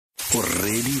o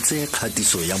reditse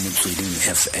kgatiso ya Motsweding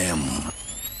FM.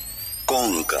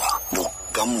 Konka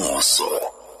bokamoso.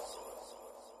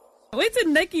 O itse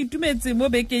nna ke itumetse mo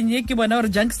bekeng ye ke bona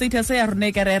gore junk status ya rona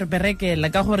ka re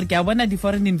berekela ka gore ke a bona di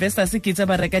foreign investors ke tsa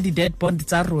ba reka di debt bond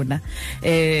tsa rona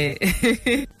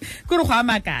go re go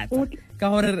amakatsa ka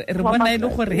gore re bona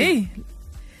ile gore hey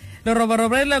le roba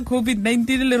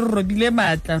COVID-19 le robile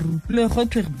matla le go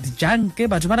thwe junk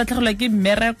batho ba ratlhagela ke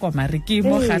mmereko mare ke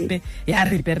mo gape ya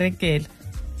re berekela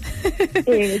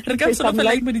re ka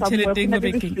solofela mo ditšheleteng mo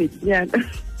bekeng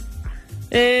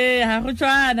ha go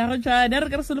tshwana re ka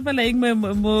re solofela eng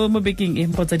mo bekeng e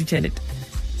mpotsa ditšhelete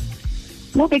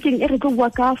mo bekeng e re go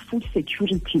waka food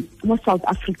security mo South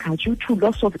Africa due to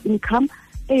loss of income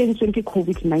e entsweng ke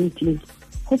COVID-19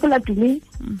 hopola tume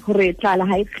gore tlala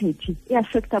ha e kgethi e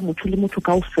affecta motho le motho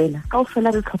kaofela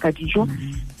re tlhoka dijo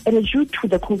and due to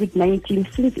the COVID-19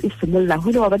 since it's similar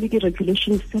ho le wa ba le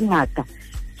regulations tse ngata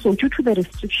so due to the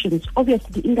restrictions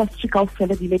obviously the industry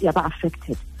kaofela di le di ba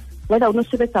affected whether o no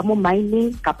sebetsa mo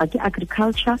mining kapa ke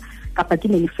agriculture kapa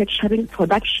ke manufacturing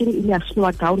production in a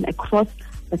slow down across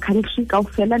the country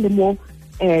kaofela le mo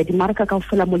di marka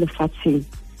kaofela mo lefatsheng.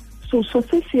 So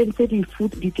the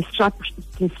food, the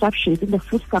disruptions in the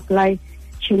food supply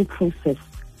chain process.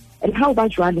 And how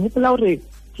about jwale? Hopola hore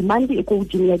demand e go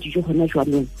hodimo ya dijo hona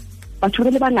jwaneng. Batho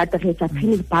ba le bangata re tsa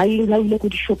panic buying la ile go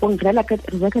di shopong re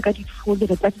reka ka ditfolo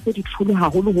re tlatse ditfolo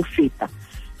haholo ho feta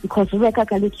because re reka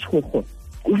ka letshogo.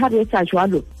 And ha re etsa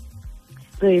jwalo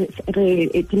re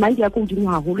demand ya go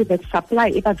hodimo haholo but supply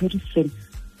e ba very slim.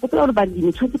 Hopola hore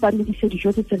balemi tshwantse ba medise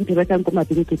dijo tse re di rekang ko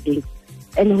mabenkeleng.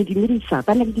 And ho di medisa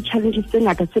ba na le di-challenges tse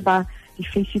ngata tse ba di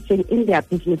facing in their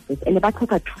businesses and ba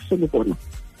tlhoka thuso le bona.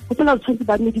 Hopola tshwantse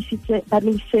ba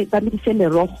medise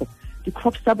merogo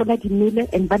di-crops tsa bona di mele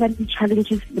and ba na le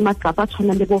di-challenges le matsapa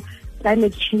tshwana le bo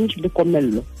climate change le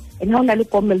komello. And ha o na le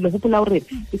komello hopola hore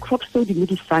di-crops tseo di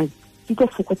medisang di tlo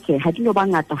fokotseha di no ba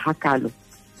ngata hakalo.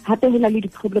 Hape ho na le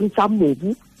di-problem tsa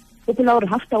mobu hopola hore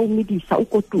after o medisa o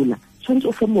kotula tshwantse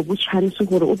o fe mobu chance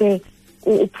gore o be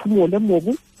o phumole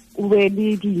mobu o be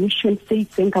le di-nutrients tse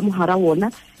itseng ka mohara wona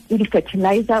le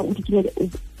di-fertilizer o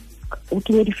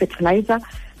kenye di-fertilizer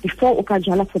before o ka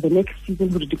jala for the next season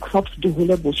gore di-crops di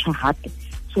hole botjha hape.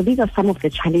 So these are some of the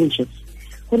challenges.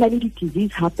 Ho na le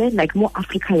di-disease hape like mo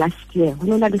Africa last year ho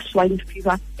na le swine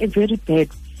fever a very bad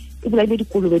e bolaile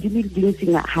dikolobe di le dintsi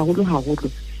haholo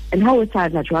and how it's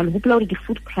na jwalo hopola hore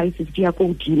di-food prices di ya go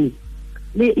hodimo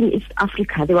le in East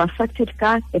Africa they were affected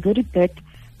ka a very bad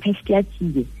pest ya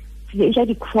tsie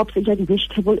the crops, the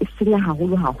vegetable is still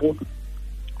haholo.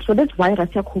 So that's why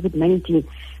Russia COVID-19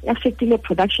 affecting the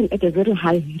production at a very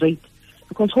high rate.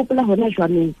 Because hopefully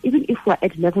even if we're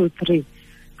at level 3,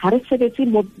 at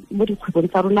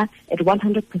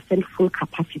 100% full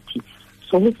capacity.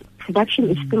 So his production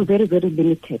is still very, very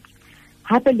limited.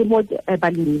 Other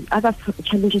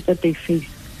challenges that they face.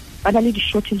 The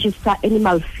shortages of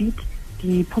animal feed,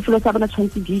 the popular sabana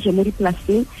tshwanetse di je mo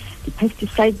dipolaseng the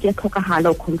pesticides di tlhokagala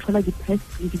o control the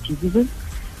pests and the diseases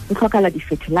di tlhokala the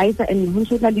fertilizer and ho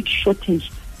ntse le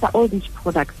shortage for all these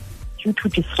products due to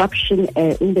disruption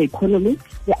in the economy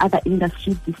the other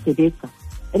industries di sebetsa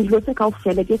and lo tse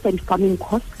kaofela ke sa farming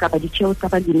costs kapa di tsheo tsa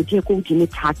balemi di go di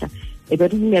thata e be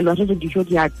re inelwa re dijo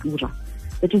di a tura.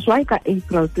 That is why ka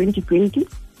April 2020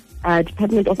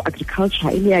 Department of Agriculture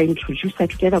introduced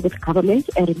together with government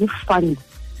a relief fund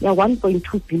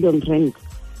 1.2 billion rand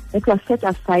that was set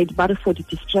aside for the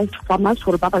distressed farmers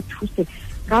for baba thuse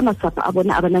ka matsapa a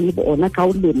bona a bana le bona ka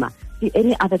o lema the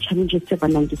any other challenges tse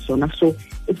banang le sona. So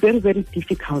it's very, very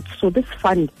difficult. So this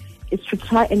fund is to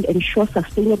try and ensure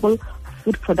sustainable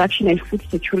food production and food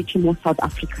security in South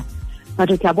Africa.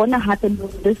 But it abona happen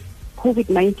with this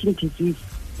COVID-19 disease.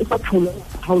 It's not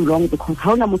how long because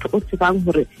how na motho o tsebang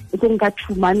hore e go nka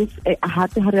 2 months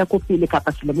hape ha re ya go pele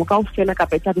kapa selemo ka ofela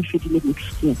kapa etla be fedile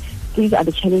next year. These are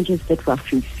the challenges that we are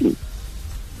facing.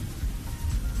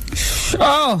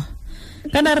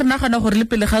 Kana re nagana gore le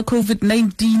pele ga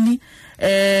COVID-19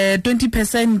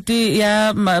 20%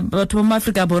 ya batho ba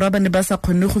Africa borwa ba ne ba sa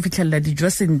kgonne go fitlhella dijo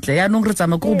sentle ya nong re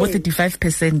tsama go bo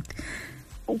 35%.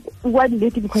 What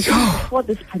late because before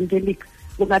this pandemic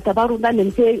bongata ba rona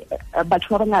ntle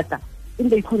batho ba bangata in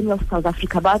the economy of South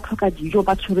Africa ba tlhoka dijo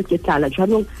ba tshwere ke tlala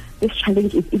jwanong this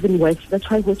challenge is even worse. That's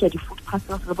why we get the food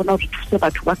parcels re bona re thuse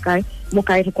batho ba kae mo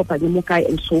kae re kopanye mo kae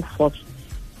and so forth.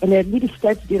 And the lead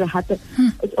stats dira hape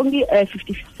it's only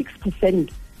 56%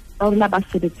 ba rona ba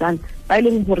sebetsang ba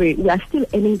ileng hore we are still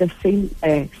earning the same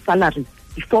salary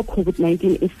before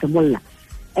COVID-19 is similar.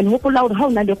 And hopola hore ha o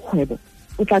na le kgwebo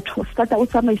o tla starta o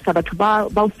tsamaisa batho ba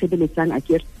o sebeletsang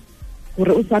akere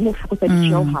gore o tsamo fokotsa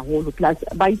ditjeo haholo plus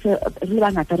ba itse re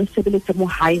ba ngata re sebeletse mo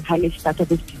high le started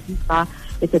this disease ba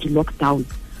it's a lockdown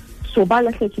so ba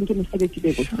lahletseng ke mosebetsi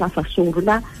be go safa so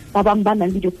rona ba bang ba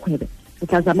nang le dikgwebo re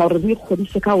tla zama gore re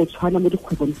ikgodise ka o tshwana mo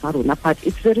dikgwebong tsa rona but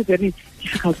it's very very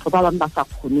difficult for ba bang ba sa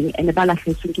kgoneng and ba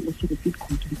lahletseng ke mosebetsi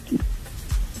completely.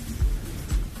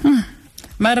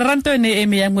 Mara ranto ene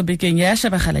eme ya mo bekeng ya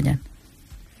shebagalanyana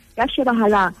ya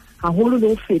shebahala haholo le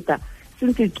ho feta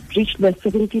since it reached the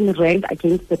 17 rand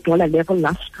against the dollar level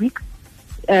last week.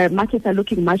 Markets are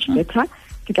looking much better.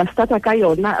 Kita starta ka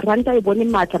yona randa e bone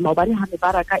matla maobane ha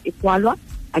mebaraka e kwalwa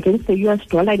against the US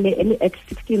dollar in at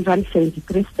 16 rand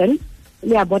 73 cents.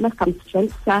 Le ya bona some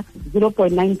strength sa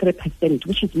 0.93%,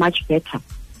 which is much better.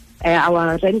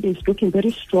 Our rand is looking very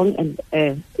strong and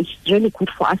it's really good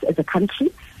for us as a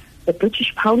country. The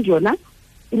British pound yona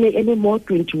in more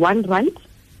 21 rand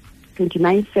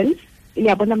 29 cents. Ile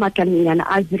ya bona matlanyana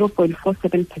a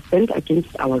 0.47%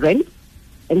 against our rand.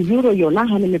 And euro yona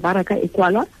ha mebaraka e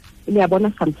kwalwa ile ya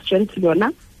bona some strength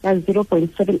yona ya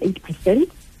 0.78%.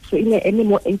 So ile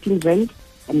more 18 rand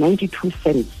and 92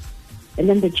 cents. And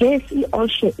then the JSE All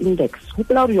Share Index,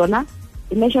 yona,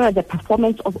 it measures the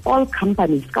performance of all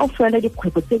companies. On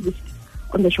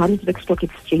the Johannesburg Stock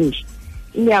Exchange.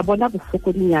 In the Abona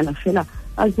Bufokodiana Fela,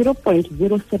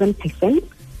 0.07%,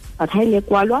 but high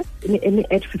Nekwalwa in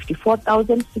at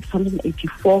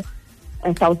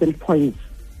 54,684,000 points,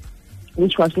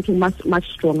 which was looking much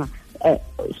stronger,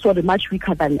 much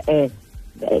weaker than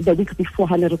the week before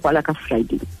Hanerukwalaka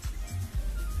Friday.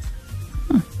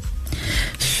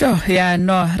 Sure, yeah,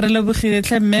 no, re lebogile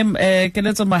tle Mme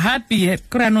Keletso Mohapi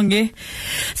kranonge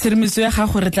serimiso ya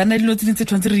gago re tlana dilo tse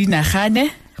tshwantse re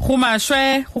inagane go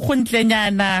mashwe go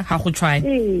gontlenyana ga go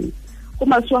tshwane go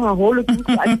mashwe haholo ke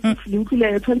go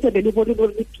le tshwantse be le bone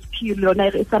le PP lona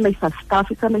e tsamaisa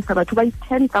staff e tsamaisa batho ba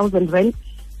 10,000 rand,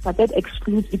 but that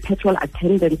excludes the petrol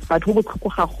attendants, but go botlhoko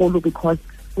gagolo because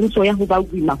ntso ya go ba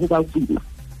wima.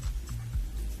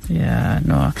 Yeah,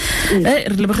 no. Re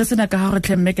lebogetsena ka ga go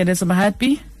tle Mme Keletso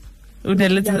Mohapi o ne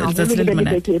le letsatsi le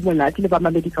monate le ba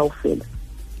mamedi kaofela.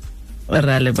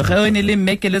 Ra leboga o ne le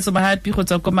Mme Keletso Mohapi go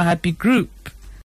tswa ko Mohapi Group.